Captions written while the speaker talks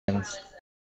seconds.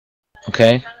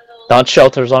 Okay? Not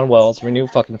shelters on wells, renew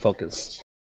fucking focus.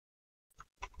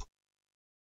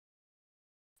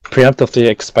 Preemptively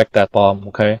expect that bomb,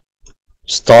 okay?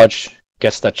 Just dodge,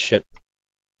 guess that shit.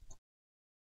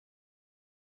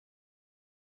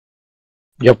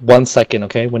 You have 1 second,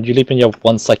 okay? When you leap in, you have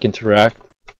 1 second to react.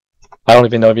 I don't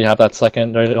even know if you have that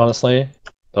second, right, honestly.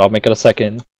 But I'll make it a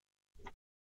second.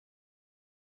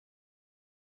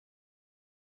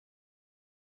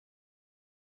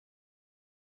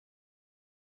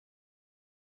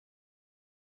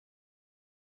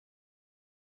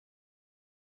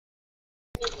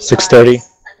 $6:30.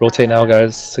 Rotate now,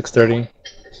 guys. 6:30.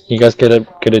 You guys get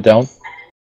it down.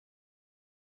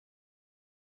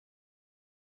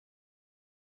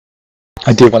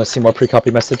 I do want to see more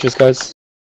pre-copy messages, guys.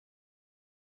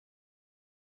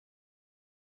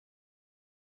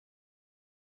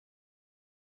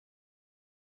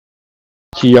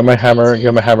 Key, you're my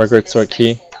hammer, great sword,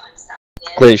 Key.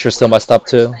 Glacier still messed up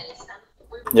too.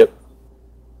 Yep.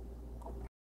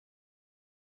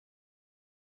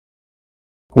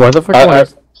 Where the fuck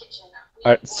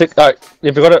Alright,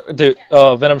 if you're gonna do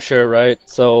Venom share, right?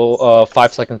 So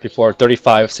 5 seconds before,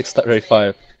 35,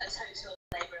 6:35.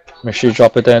 Make sure you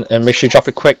drop it then, and make sure you drop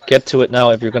it quick. Get to it now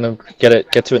if you're gonna get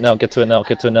it. Get to it now. Get to it now.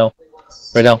 Get to it now.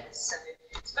 Right now.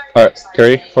 Alright,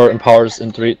 Gary, for empowers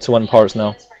in 3, 2, 1 empowers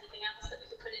now.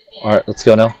 Alright, let's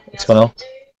go now. Let's go now.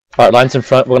 Alright, lines in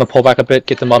front. We're gonna pull back a bit.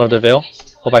 Get them out of the veil.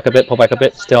 Pull back a bit. Pull back a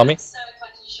bit. Stay on me.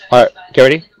 Alright, get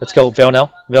ready. Let's go. Veil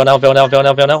now. Veil now. Veil now. Veil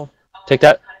now. Veil now. Take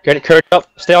that. Get it. Courage up.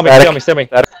 Stay on me. Stay on me. Stay on me.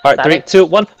 Alright, 3, 2,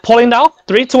 1. Pulling now.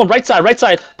 3, 2, 1. Right side. Right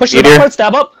side. Push the backline.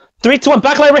 Stab up. 3, 2, 1.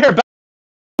 Backline right here.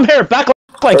 Here.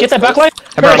 Backline. Get that backline.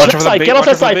 Left side. Get off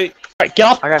that side. Alright, get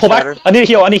off. Pull back. I need a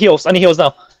heal. I need heals. I need heals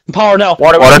now. Empower now.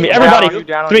 Water. Everybody.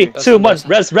 3, 2, 1.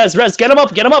 Res. Get him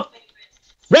up. Get him up.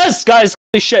 Res, guys.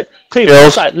 Holy shit. Cleave.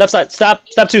 Left side. Step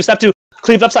 2.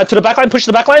 Cleave left side to the backline. Push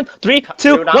to the backline. 3,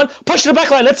 2, 1. Push to the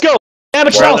backline. Let's go.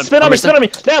 Damage now. Spin on me.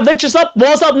 Damn, liches up.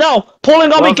 Walls up now.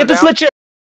 Pulling on me. Get this lich here.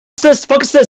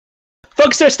 Focus this.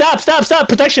 Stop.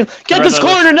 Protection. Get this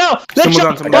corner now. Let's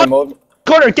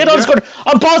corner. Get on this corner.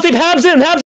 I'm balls deep. Habs in.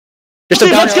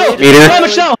 Let's go.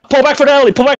 Damage now. Pull back for the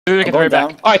alley. Pull back.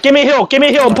 Alright, give me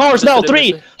a heal. Empowers now.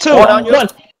 3, 2, 1.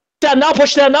 That now,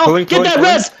 push that now. Get that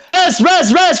res.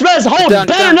 Hold.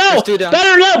 Better now.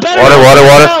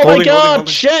 Water. Oh my god,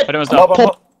 shit.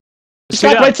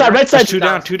 Stop right side. 2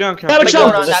 down. Damage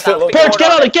now. Purge,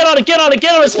 get on it.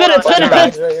 Spin it.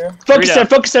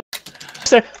 Focus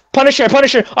there. Punisher.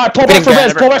 Alright, pull back for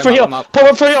res. Pull back for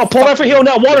heal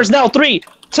now. Water's now. 3,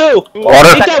 2.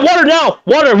 Water. Take that water now.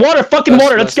 Water. Fucking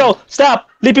water. Let's go. Stop.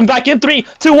 Leaping back in. 3,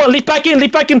 2, 1. Leap back in.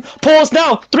 Pulls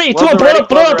now. 3, 2, 1. Blow it.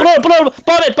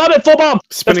 Bomb it. Full bomb.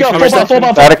 Let's go. Full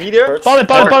bomb.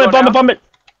 Bomb it.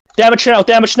 Damage now.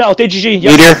 DGG.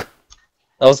 That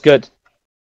was good.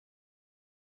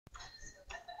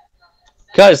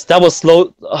 Guys, that was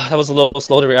slow. That was a little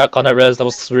slow to react on that res. That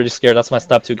was really scared. That's my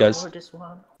stab too, guys.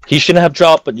 He shouldn't have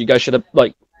dropped, but you guys should have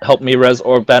helped me res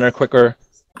or banner quicker.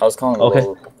 I was calling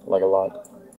low, like a lot.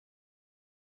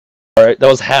 Alright, that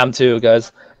was ham too,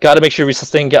 guys. Gotta make sure we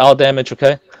sustain, get all damage,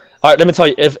 okay? Alright, let me tell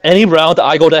you, if any round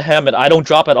I go to ham and I don't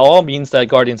drop at all, means that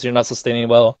Guardians, you're not sustaining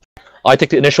well. I take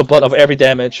the initial blood of every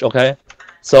damage, okay?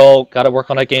 So, gotta work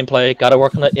on that gameplay, gotta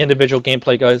work on that individual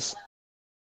gameplay, guys.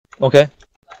 Okay?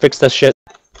 Fix that shit.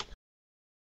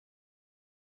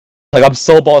 Like, I'm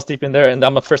so balls deep in there, and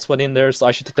I'm the first one in there, so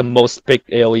I should take the most big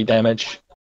AoE damage.